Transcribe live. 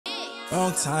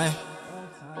Wrong time,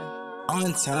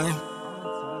 on time.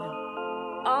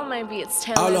 All my beats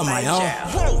All tailored on by my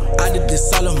own. Joe. I did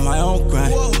this all on my own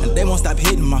grind, and they won't stop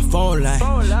hitting my phone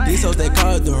line. These hoes, they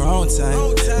call it the wrong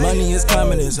time. Money is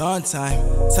coming, it's on time.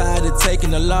 Tired of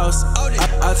taking the loss.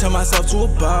 I turned myself to a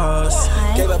boss.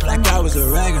 Gave up like I was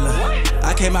a regular.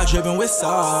 I came out dripping with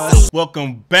sauce.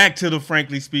 Welcome back to the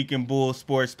Frankly Speaking Bull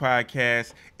Sports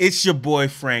Podcast. It's your boy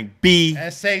Frank B.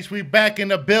 SH, we back in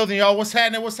the building, y'all. What's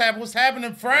happening? What's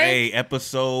happening, Frank? Hey,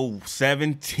 episode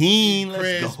 17. Let's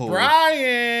Chris go.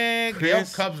 Bryant. Chris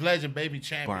Yep, Cubs legend, baby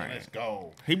champion. Bryant. Let's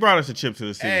go. He brought us a chip to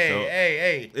the city, so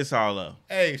Hey. it's all up.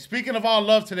 Hey, speaking of all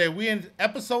love today, we in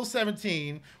episode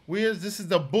 17. This is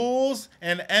the Bulls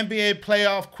and NBA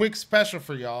playoff quick special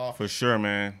for y'all. For sure,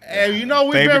 man. Hey, you know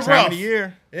we've Favorite been time rough. of the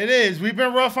year. It is. We've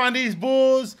been rough on these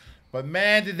Bulls, but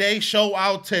man, did they show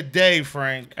out today,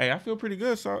 Frank? Hey, I feel pretty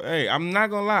good. So, hey, I'm not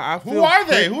gonna lie. Who are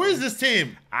they? Who is this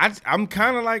team? I'm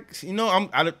kind of like,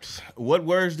 what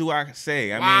words do I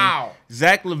say? I Wow. mean,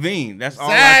 Zach LaVine. That's all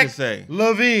I can say.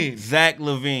 LaVine. Zach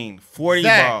LaVine, 40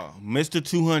 Zach. ball, Mr.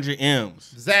 200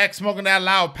 M's. Zach smoking that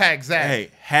loud pack, Zach.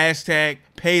 Hey, hashtag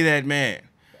pay that man.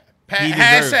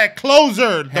 Hashtag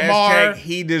closer, DeMar. Hashtag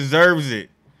he deserves it.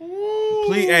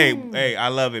 Please, hey, I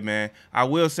love it, man. I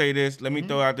will say this. Let me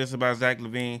throw out this about Zach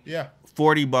LaVine. Yeah.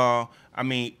 40 ball. I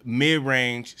mean,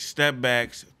 mid-range, step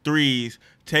backs, threes,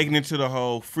 taking it to the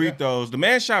hole, free throws. The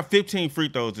man shot 15 free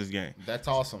throws this game. That's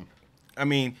awesome. I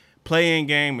mean, play-in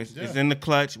game is in the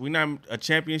clutch. We're not a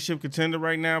championship contender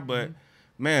right now, but,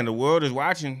 man, the world is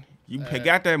watching. You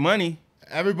got that money.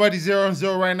 Everybody's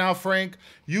 0-0 right now, Frank.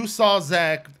 You saw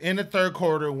Zach in the third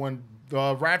quarter when the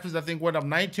Raptors, I think, went up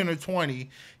 19 or 20.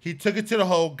 He took it to the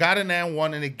hole, got an and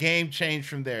one, and the game changed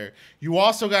from there. You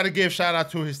also got to give shout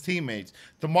out to his teammates.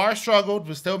 DeMar struggled,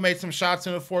 but still made some shots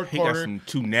in the fourth quarter. He got some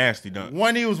two nasty dunks.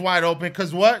 When he was wide open,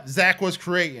 because what? Zach was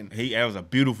creating. That was a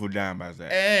beautiful dime by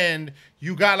Zach. And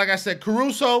you got, like I said,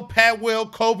 Caruso, Pat Will,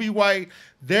 Kobe White.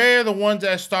 They're the ones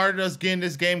that started us getting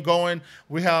this game going.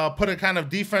 We put a kind of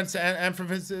defense and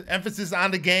emphasis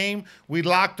on the game. We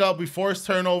locked up. We forced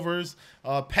turnovers.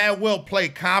 Pat Will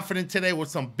played confident today with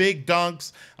some big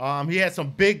dunks. He had some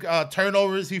big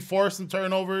turnovers. He forced some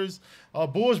turnovers.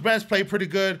 Bulls bench played pretty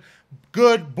good.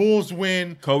 Good Bulls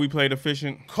win. Kobe played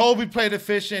efficient.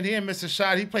 He didn't miss a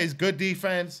shot. He plays good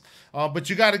defense. But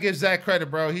you got to give Zach credit,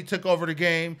 bro. He took over the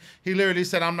game. He literally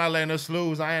said, I'm not letting us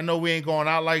lose. I know we ain't going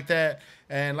out like that.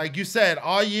 And like you said,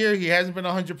 all year he hasn't been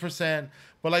 100%.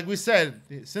 But like we said,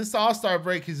 since the All-Star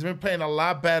break, he's been playing a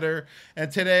lot better. And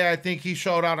today I think he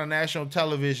showed out on national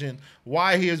television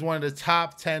why he is one of the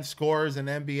top 10 scorers in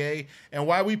the NBA and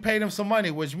why we paid him some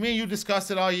money, which me and you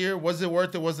discussed it all year. Was it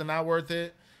worth it? Was it not worth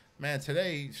it? Man,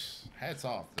 today, hats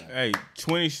off. Man. Hey,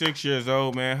 26 years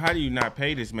old, man. How do you not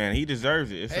pay this man? He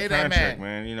deserves it. It's a contract,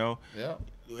 man. You know,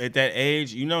 at that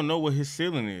age, you don't know what his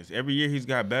ceiling is. Every year he's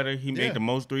got better. He made the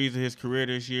most threes of his career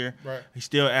this year. Right. He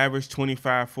still averaged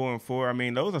 25, 4, and 4. I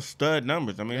mean, those are stud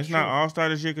numbers. I mean, it's not all-star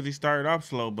this year because he started off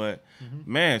slow, but,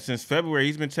 man, since February,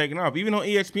 he's been taking off. Even on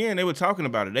ESPN, they were talking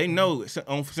about it. They know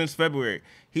since February,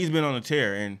 he's been on a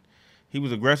tear, and he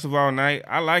was aggressive all night.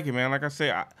 I like it, man. Like I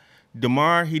said,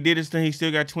 DeMar, he did his thing. He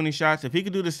still got 20 shots. If he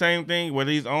could do the same thing, whether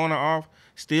he's on or off,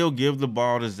 still give the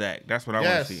ball to Zach. That's what I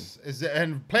want to see.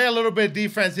 And play a little bit of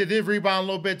defense. He did rebound a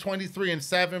little bit, 23 and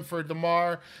 7 for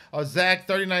DeMar. Zach,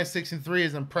 39, 6 and 3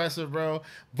 is impressive, bro.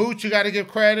 Boots, you got to give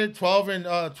credit. 12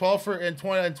 and 12 for and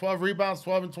 20 and 12 rebounds,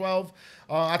 12 and 12.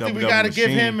 I think we got to give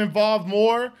him involved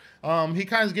more. He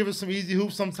kind of gives us some easy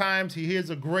hoops sometimes. He is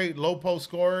a great low post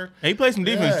scorer. He played some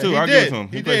defense too. I'll give it to him.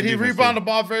 He did. He rebounded the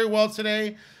ball very well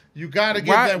today. You got to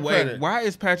give them credit. Why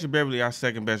is Patrick Beverly our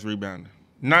second best rebounder?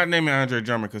 Not naming Andre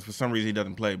Drummond because for some reason he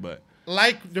doesn't play, but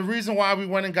like the reason why we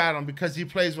went and got him because he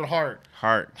plays with heart.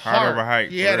 Heart over height.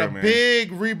 He had a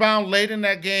big rebound late in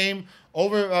that game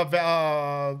over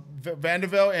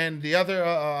Vanderbilt and the other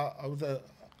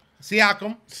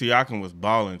Siakam. Siakam was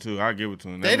balling too. I'll give it to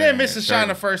him. They didn't miss a shot in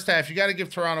the first half. You got to give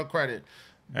Toronto credit.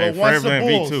 But once the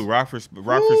Bulls, too, Rockford's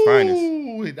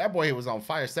finest. That boy was on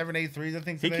fire. 7, 8 threes, I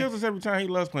think. Today. He kills us every time. He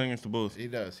loves playing against the Bulls. He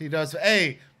does.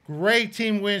 Hey, great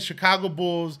team win, Chicago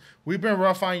Bulls. We've been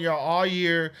rough on y'all all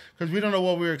year because we don't know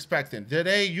what we were expecting.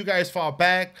 Today, you guys fall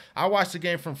back. I watched the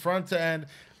game from front to end.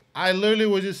 I literally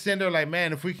was just sitting there like,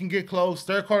 man, if we can get close.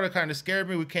 Third quarter kind of scared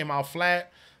me. We came out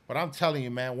flat. But I'm telling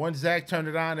you, man, once Zach turned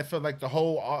it on, it felt like the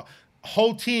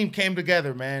whole team came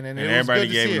together, man. And it was everybody good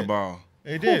to gave see him the ball.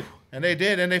 They did. And they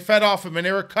did, and they fed off him, and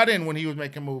they were cutting when he was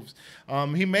making moves.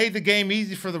 He made the game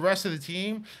easy for the rest of the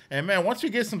team. And, man, once we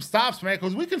get some stops, man,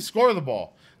 because we can score the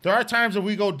ball. There are times that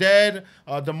we go dead.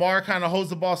 DeMar kind of holds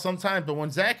the ball sometimes. But when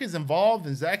Zach is involved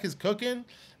and Zach is cooking,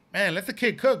 man, let the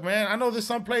kid cook, man. I know there's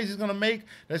some plays he's going to make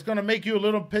that's going to make you a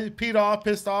little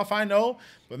pissed off, I know.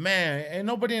 But, man, ain't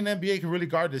nobody in the NBA can really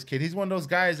guard this kid. He's one of those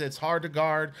guys that's hard to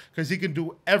guard because he can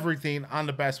do everything on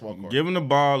the basketball court. Give him the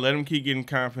ball. Let him keep getting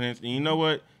confidence. And you know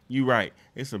what? You're right.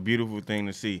 It's a beautiful thing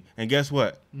to see. And guess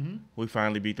what? We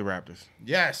finally beat the Raptors.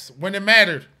 Yes, when it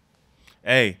mattered.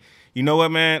 Hey, you know what,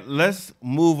 man? Let's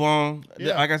move on.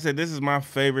 Yeah. Like I said, this is my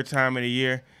favorite time of the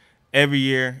year. Every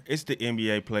year, it's the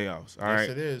NBA playoffs. All right,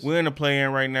 it is. We're in the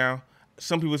play-in right now.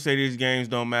 Some people say these games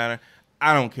don't matter.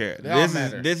 I don't care. They all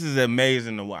matter. This is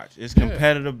amazing to watch. It's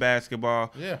competitive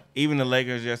basketball. Yeah. Even the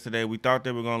Lakers yesterday, we thought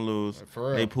they were gonna lose. For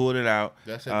real. They pulled it out.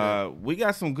 Yes, they did. We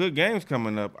got some good games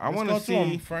coming up. I want to go through 'em,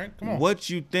 see Frank. Come on. what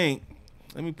you think.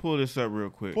 Let me pull this up real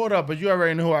quick. Pull it up, but you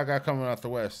already know who I got coming out the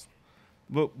West.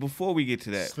 But before we get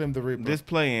to that, Slim the Reaper. this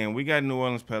play-in, we got New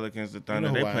Orleans Pelicans, the Thunder.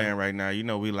 who They're I playing am. right now. You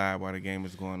know we live while the game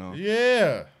is going on.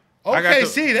 Yeah. I got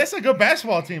OKC, that's a good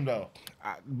basketball team, though.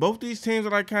 Both these teams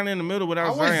are like kind of in the middle without I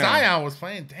wish Zion. Zion was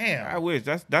playing. Damn. I wish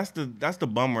that's the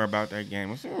bummer about that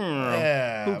game.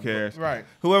 Yeah, Who cares? right.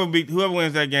 Whoever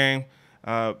wins that game,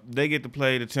 they get to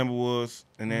play the Timberwolves,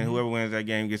 and then whoever wins that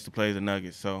game gets to play the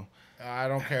Nuggets. So I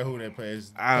don't care who they play.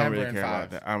 It's I don't Denver really and care 5.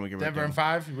 about that. I don't care about Denver that. and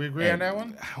 5. We agree on that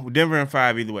one. Denver and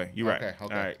 5 either way. You're right. Okay. All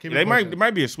right. Keep it It pushing.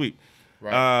 might be a sweep.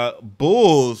 Right.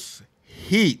 Bulls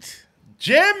Heat.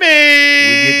 Jimmy. We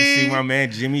get to see my man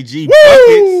Jimmy G.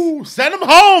 Woo! Buckets. Send him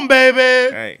home, baby.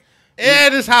 Hey.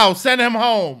 At his house. Send him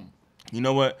home. You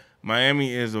know what?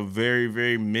 Miami is a very,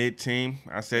 very mid team.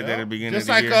 I said that at the beginning Just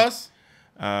of the like year. us.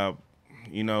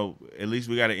 You know, at least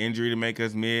we got an injury to make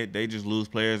us mid. They just lose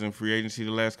players in free agency the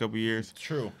last couple of years.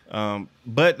 True.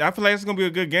 But I feel like it's going to be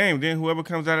a good game. Then whoever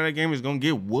comes out of that game is going to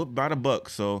get whooped by the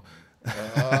Bucks. So,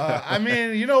 I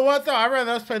mean, you know what, though? I'd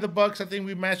rather us play the Bucks. I think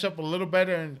we match up a little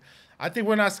better, and I think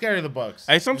we're not scared of the Bucks.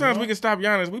 hey, sometimes we can stop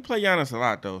Giannis. We play Giannis a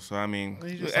lot, though. So, I mean,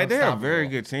 He's just they're a very unstoppable.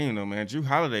 good team, though, man. Drew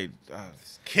Holiday.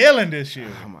 Killing this year.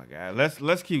 Oh, my God.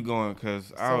 Let's keep going because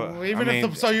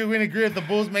So you're going to agree if the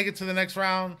Bulls make it to the next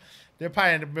round, they're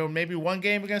probably end up maybe one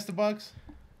game against the Bucks?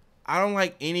 I don't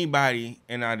like anybody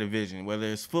in our division, whether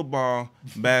it's football,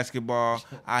 basketball.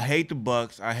 I hate the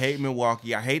Bucks. I hate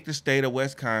Milwaukee. I hate the state of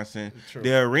Wisconsin. True.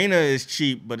 The arena is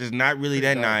cheap, but it's not really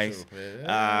that No, nice. true.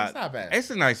 Yeah, it's not bad. It's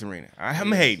a nice arena.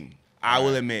 I'm hating. I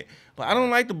will admit, but I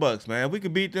don't like the Bucks, man. If we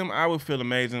could beat them, I would feel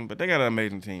amazing. But they got an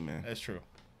amazing team, man. That's true.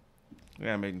 They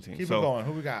got an amazing team. Keep it going.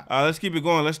 Who we got? Let's keep it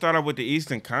going. Let's start off with the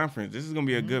Eastern Conference. This is going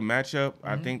to be a good matchup.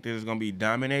 I think there's going to be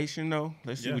domination, though.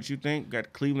 Let's see what you think. Got the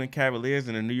Cleveland Cavaliers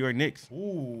and the New York Knicks.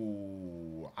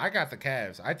 Ooh, I got the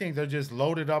Cavs. I think they're just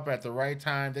loaded up at the right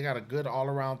time. They got a good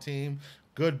all-around team,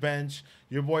 good bench.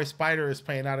 Your boy Spider is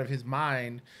playing out of his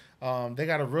mind. They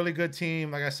got a really good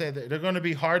team. Like I said, they're going to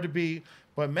be hard to beat.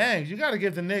 But, man, you got to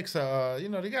give the Knicks, they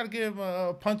got to give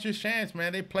a puncher's chance,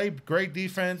 man. They play great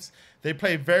defense. They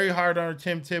play very hard under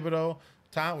Tim Thibodeau.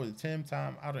 Tom?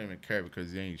 I don't even care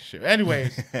because he ain't shit.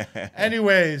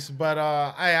 Anyways, but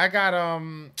I got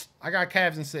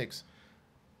Cavs in 6.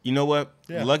 You know what?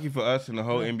 Yeah. Lucky for us in the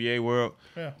whole NBA world,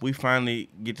 Yeah. we finally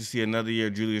get to see another year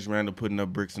of Julius Randle putting up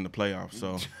bricks in the playoffs.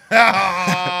 So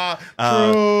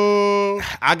True.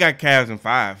 I got Cavs in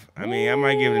 5. I mean, I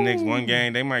might give the Knicks one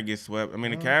game. They might get swept. I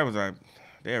mean, the Cavs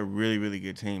they're a really, really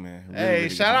good team, man. Hey,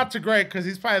 shout out to Greg because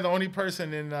he's probably the only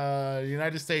person in the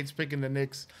United States picking the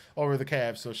Knicks over the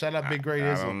Cavs. So shout out Big Greg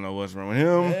I Izzo. don't know what's wrong with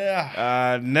him.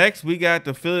 Yeah. Next, we got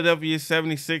the Philadelphia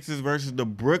 76ers versus the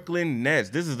Brooklyn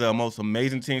Nets. This is the most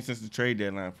amazing team since the trade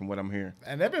deadline, from what I'm hearing.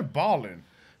 And they've been balling.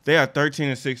 They are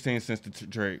 13-16 since the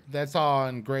trade. That's all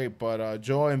and great, but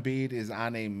Joel Embiid is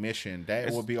on a mission. That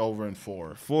will be over in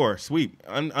 4. 4 sweep,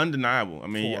 undeniable. I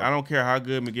mean, 4. I don't care how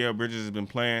good Miguel Bridges has been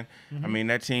playing. I mean,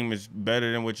 that team is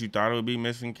better than what you thought it would be,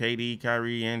 missing KD,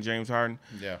 Kyrie, and James Harden.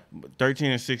 Yeah.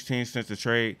 13-16 since the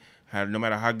trade. No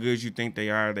matter how good you think they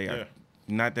are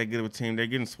not that good of a team. They're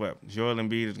getting swept. Joel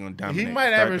Embiid is going to dominate. He might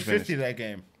start to average finish. 50 that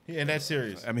game in that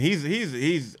series. I mean,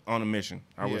 he's on a mission.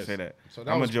 I He would is. say that. So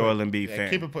that I'm a was Joel quick. Embiid fan.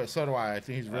 Keep it put. So do I. I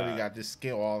think he's really got this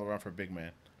skill all around for a big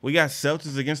man. We got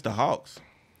Celtics against the Hawks.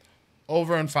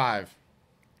 Over in 5.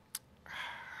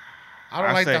 I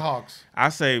don't like the Hawks. I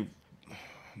say,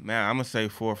 man, I'm going to say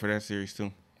 4 for that series,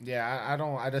 too. Yeah, I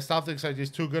don't. The Celtics are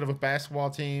just too good of a basketball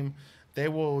team. They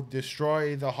will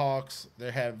destroy the Hawks.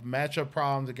 They have matchup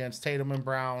problems against Tatum and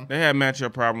Brown. They have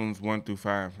matchup problems 1 through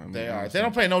 5. I mean, They are. They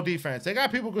don't play no defense. They got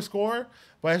people who can score,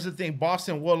 but here's the thing: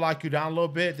 Boston will lock you down a little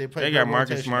bit. They got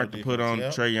Marcus Smart to put on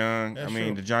Trae Young. That's I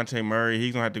mean, true. DeJounte Murray.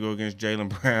 He's gonna have to go against Jaylen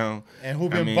Brown, and who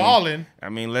been balling. I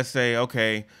mean, let's say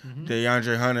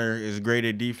DeAndre Hunter is great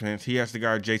at defense. He has to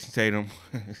guard Jason Tatum.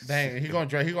 Dang, he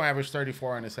gonna average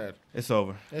 34 on his head. It's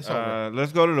over. It's over.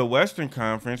 Let's go to the Western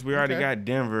Conference. We already got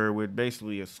Denver with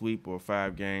basically a sweep or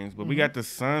 5 games, but we got the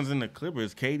Suns and the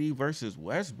Clippers. KD versus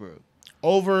Westbrook.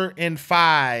 Over in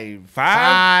 5.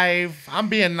 5? I'm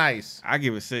being nice. I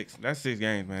give it 6. That's 6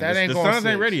 games, man. The Suns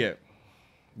ain't ready yet.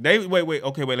 Wait. Let me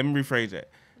rephrase that.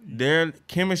 Their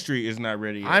chemistry is not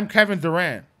ready yet. I'm Kevin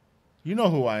Durant. You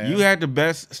know who I am. You had the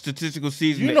best statistical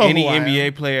season that any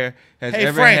NBA player has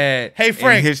ever had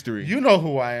in history. You know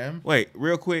who I am. Wait,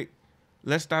 real quick.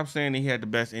 Let's stop saying he had the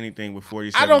best anything with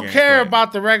 47 I don't games care played.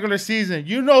 about the regular season.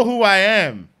 You know who I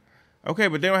am. Okay,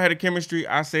 but they don't have the chemistry.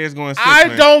 I say it's going 6.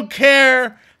 I don't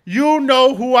care. You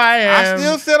know who I am. I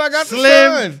still said I got Slim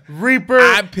the Suns. Reaper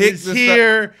is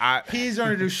here. He's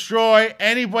going to destroy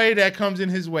anybody that comes in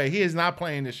his way. He is not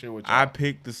playing this shit with you. I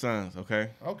picked the Suns, okay?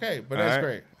 Okay, but that's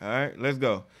great. All right, let's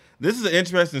go. This is an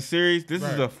interesting series. This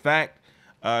is a fact.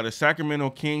 The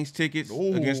Sacramento Kings tickets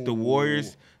against the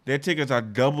Warriors, their tickets are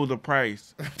double the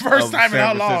price. First time in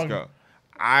how long?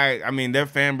 I mean, their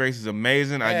fan base is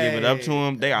amazing. I give it up to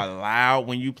them. They are loud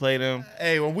when you play them.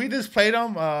 Hey, when we just played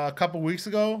them a couple weeks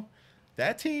ago,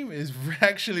 that team is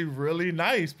actually really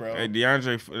nice, bro. Hey,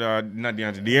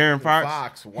 De'Aaron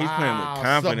Fox. Wow. He's playing with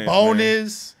confidence.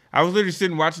 Sabonis. I was literally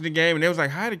sitting watching the game, and they was like,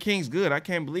 "How the Kings good? I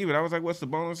can't believe it." I was like, "What's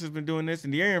Sabonis has been doing this?"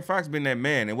 And De'Aaron Fox been that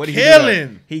man, and what he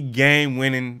killing. He game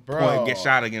winning point get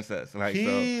shot against us. Like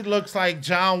he looks like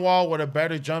John Wall with a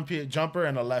better jumper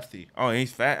and a lefty. Oh, and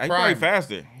he's fast. He's probably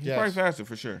faster. He's probably faster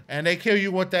for sure. And they kill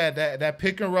you with that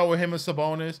pick and roll with him and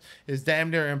Sabonis is damn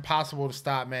near impossible to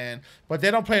stop, man. But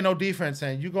they don't play no defense,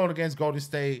 and you going against Golden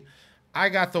State. I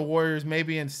got the Warriors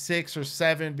maybe in 6 or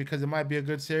 7 because it might be a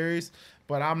good series.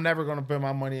 But I'm never going to put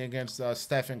my money against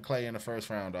Steph and Clay in the first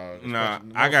round, dog. Nah,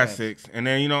 I got 6. And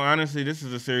then, honestly, this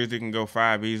is a series that can go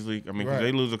 5 easily. I mean, because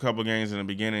they lose a couple games in the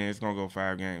beginning, it's going to go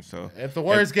 5 games. So if the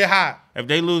Warriors get hot. If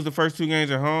they lose the first 2 games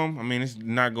at home, I mean, it's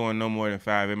not going no more than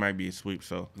 5. It might be a sweep.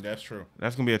 So that's true.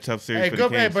 That's going to be a tough series for the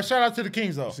Kings. Hey, but shout out to the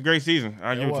Kings, though. It's a great season.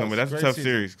 I give it to them. But that's a tough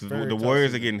series because the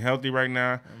Warriors are getting healthy right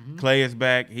now. Mm-hmm. Clay is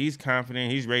back. He's confident.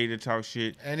 He's ready to talk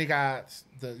shit. And he got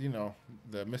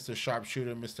the Mr.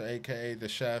 Sharpshooter, Mr. AKA the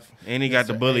chef. And he got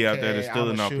the bully out there that's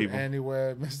stealing off people.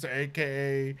 Anywhere, Mr.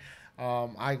 AKA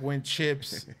I win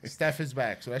chips. Steph is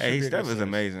back. So that should be Steph is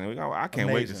amazing. I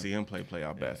can't wait to see him play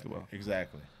playoff basketball.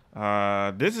 Exactly.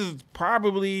 This is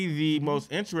probably the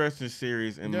most interesting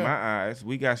series in my eyes.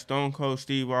 We got Stone Cold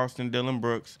Steve Austin, Dylan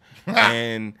Brooks,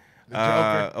 and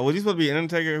was he supposed to be an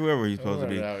Undertaker? Whoever he's supposed to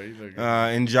be.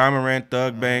 And John Morant,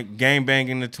 Thug Bank, game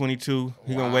banging the 22.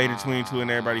 He gonna wave the 22 in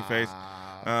everybody's face.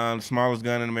 The smallest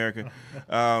gun in America.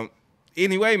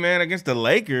 Anyway, man, against the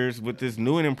Lakers with this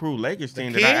new and improved Lakers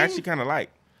team that I actually kind of like.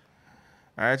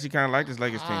 I actually kind of like this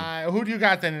Lakers team. Who do you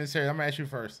got then in the series? I'm gonna ask you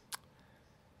first.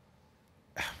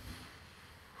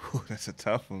 That's a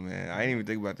tough one, man. I didn't even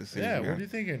think about this series. Yeah, man. what are you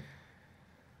thinking?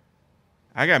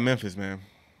 I got Memphis, man.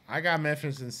 I got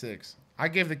Memphis in 6. I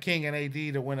give the King and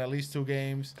AD to win at least 2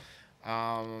 games.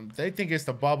 They think it's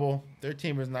the bubble. Their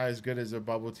team is not as good as their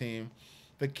bubble team.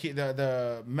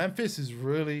 The Memphis is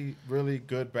really, really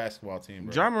good basketball team,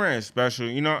 bro. John Morant is special.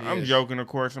 I'm joking, of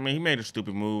course. I mean, he made a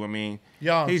stupid move. I mean,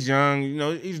 he's young.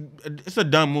 It's a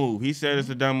dumb move. He said it's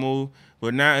a dumb move,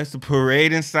 but now it's a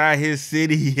parade inside his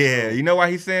city. Yeah. You know why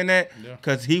he's saying that?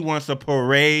 Because he wants a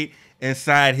parade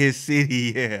inside his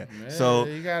city. Yeah. Man, so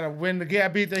you gotta win. He gotta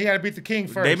beat the King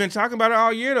first. They've been talking about it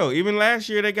all year, though. Even last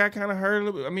year, they got kind of hurt a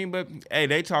little bit. I mean, but hey,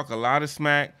 they talk a lot of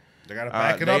smack. They got to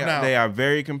back it up now. They are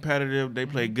very competitive. They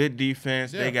play good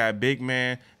defense. Yeah. They got big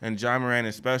man, and John Morant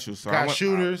is special. So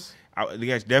shooters. They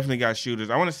guys definitely got shooters.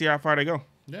 I want to see how far they go.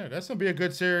 Yeah, that's gonna be a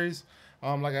good series.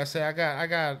 Like I said, I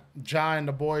got Ja and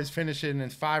the boys finishing in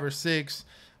 5 or 6.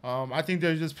 I think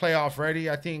they're just playoff ready.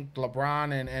 I think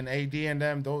LeBron and AD and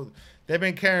them, they've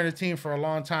been carrying the team for a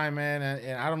long time, man.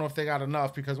 And I don't know if they got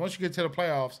enough because once you get to the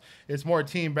playoffs, it's more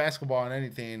team basketball than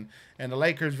anything. And the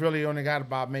Lakers really only got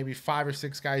about maybe 5 or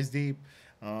 6 guys deep.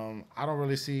 I don't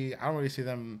really see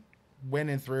them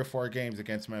winning 3 or 4 games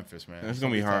against Memphis, man. It's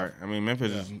gonna be hard. I mean,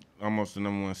 Memphis is almost the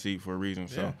 #1 seed for a reason.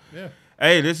 So yeah.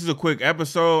 Hey, this is a quick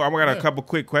episode. I got a couple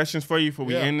quick questions for you before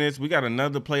we end this. We got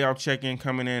another playoff check-in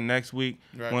coming in next week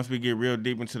once we get real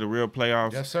deep into the real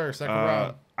playoffs. Yes, sir. Second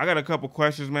round. I got a couple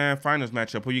questions, man. Finals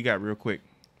matchup. Who you got real quick?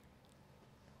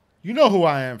 You know who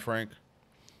I am, Frank.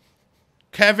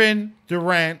 Kevin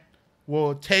Durant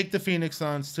will take the Phoenix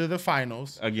Suns to the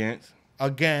finals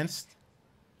Against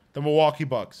the Milwaukee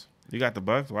Bucks. you got the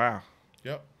Bucks. Wow.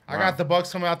 Yep. Wow. I got the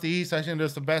Bucks coming out the East. I think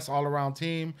that's the best all-around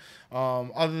team.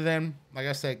 Other than, like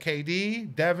I said,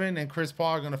 KD, Devin, and Chris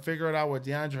Paul are going to figure it out with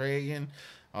DeAndre Ayton.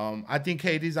 I think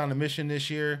KD's on a mission this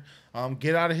year.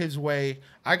 Get out of his way.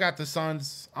 I got the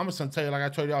Suns. I'm just going to tell you like I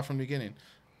told you all from the beginning.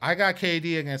 I got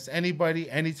KD against anybody,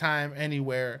 anytime,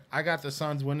 anywhere. I got the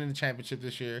Suns winning the championship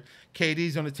this year.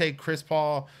 KD's going to take Chris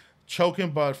Paul choking,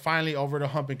 but finally over the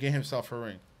hump and get himself a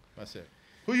ring. That's it.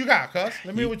 Who you got, cuz?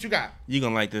 Let me hear what you got. You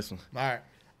gonna like this one. All right.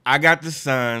 I got the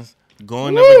Suns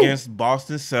going Woo! up against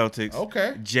Boston Celtics.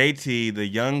 Okay. JT, the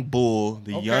young bull,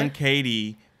 the young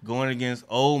KD, going against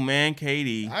old man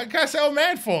KD. I got so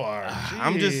mad for.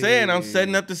 I'm just saying, I'm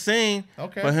setting up the scene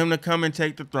for him to come and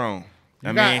take the throne.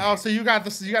 So you got the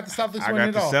Celtics I winning got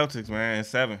it the all. Celtics, man, in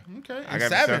 7. Okay, I got in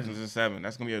 7. the Celtics in 7.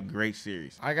 That's gonna be a great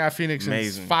series. I got Phoenix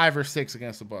Amazing. in 5 or 6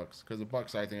 against the Bucks because the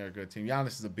Bucks I think are a good team.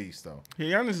 Giannis is a beast though.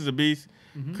 Yeah, Giannis is a beast.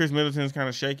 Chris Middleton's kind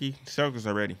of shaky. Celtics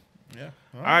are ready. Yeah.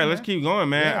 All right, let's keep going,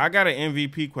 man. Yeah. I got an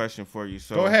MVP question for you.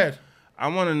 So Go ahead. I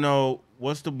want to know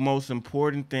what's the most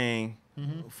important thing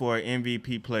for an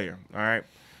MVP player. All right,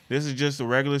 this is just a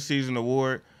regular season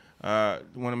award.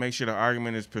 Want to make sure the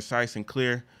argument is precise and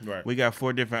clear. Right. We got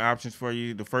 4 different options for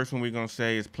you. The first one we're gonna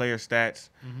say is player stats.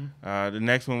 The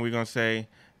next one we're gonna say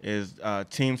is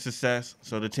team success,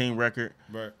 so the team record.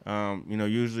 Right.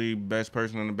 Usually best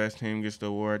person on the best team gets the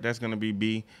award. That's gonna be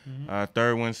B.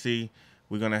 Third one, C.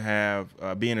 We're gonna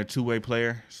have being a two-way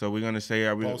player. So we're gonna say,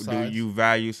 do you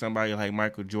value somebody like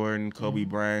Michael Jordan, Kobe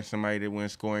Bryant, somebody that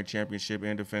wins scoring championship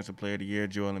and defensive player of the year,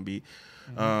 Joel Embiid,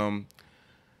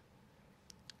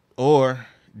 or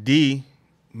D,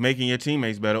 making your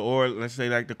teammates better, or let's say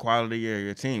like the quality of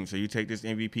your team. So you take this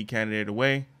MVP candidate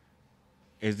away.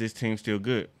 Is this team still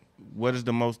good? What is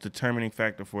the most determining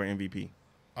factor for an MVP?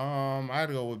 I had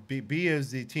to go with B. B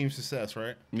is the team success,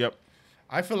 right? Yep.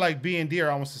 I feel like B and D are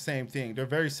almost the same thing. They're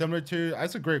very similar to.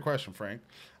 That's a great question, Frank.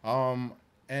 And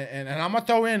I'm gonna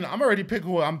throw in. I'm already picking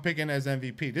who I'm picking as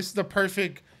MVP. This is the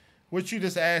perfect. What you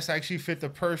just asked actually fit the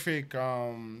perfect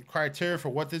criteria for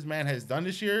what this man has done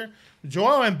this year.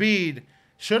 Joel Embiid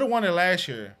should have won it last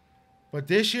year, but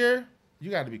this year you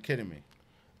got to be kidding me.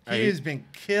 He has been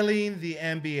killing the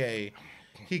NBA.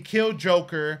 He killed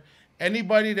Joker.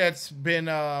 Anybody that's been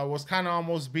was kind of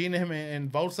almost beating him in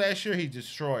votes last year, he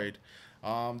destroyed.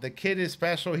 The kid is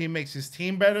special. He makes his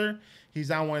team better. He's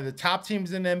on one of the top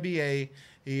teams in the NBA.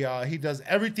 He does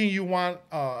everything you want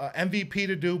MVP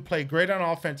to do, play great on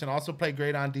offense and also play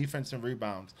great on defense and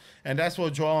rebounds. And that's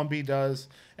what Joel Embiid does.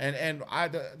 And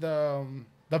the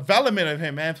development of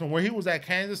him, man, from where he was at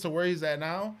Kansas to where he's at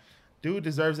now, dude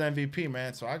deserves MVP,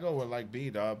 man. So I go with like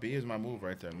B, dog. B is my move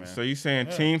right there, man. So you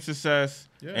saying team success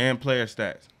and player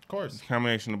stats? Of course. It's a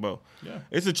combination of both. Yeah.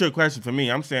 It's a trick question for me.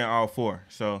 I'm saying all 4.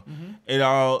 So it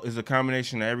all is a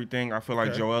combination of everything. I feel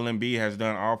like Joel Embiid has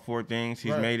done all 4 things.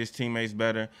 He's made his teammates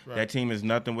better. That team is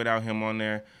nothing without him on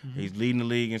there. He's leading the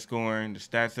league in scoring. The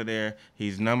stats are there.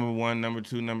 He's number 1, number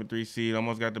 2, number 3 seed.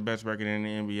 Almost got the best record in the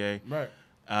NBA.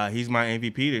 Right. He's my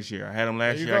MVP this year. I had him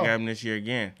last year. I got him this year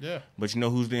again. Yeah. But you know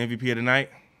who's the MVP of the night?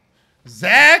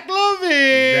 Zach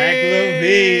LaVine. Zach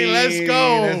LaVine. Let's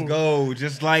go. Let's go.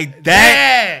 Just like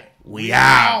that. We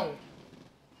out.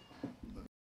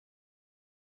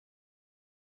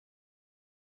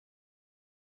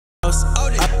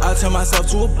 I turned myself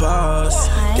to a boss.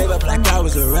 Gave up like I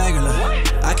was a regular.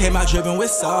 I came out dripping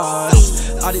with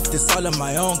sauce. I did this all on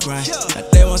my own grind. Like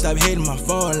they won't stop hitting my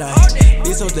phone like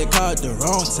these hoes they call it the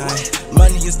wrong time.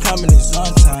 Money is coming, it's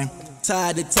on time.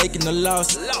 Tired of taking the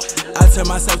loss. I turned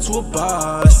myself to a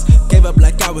boss. Gave up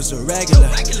like I was a regular.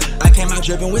 I came out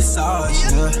dripping with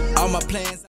sauce. All my plans.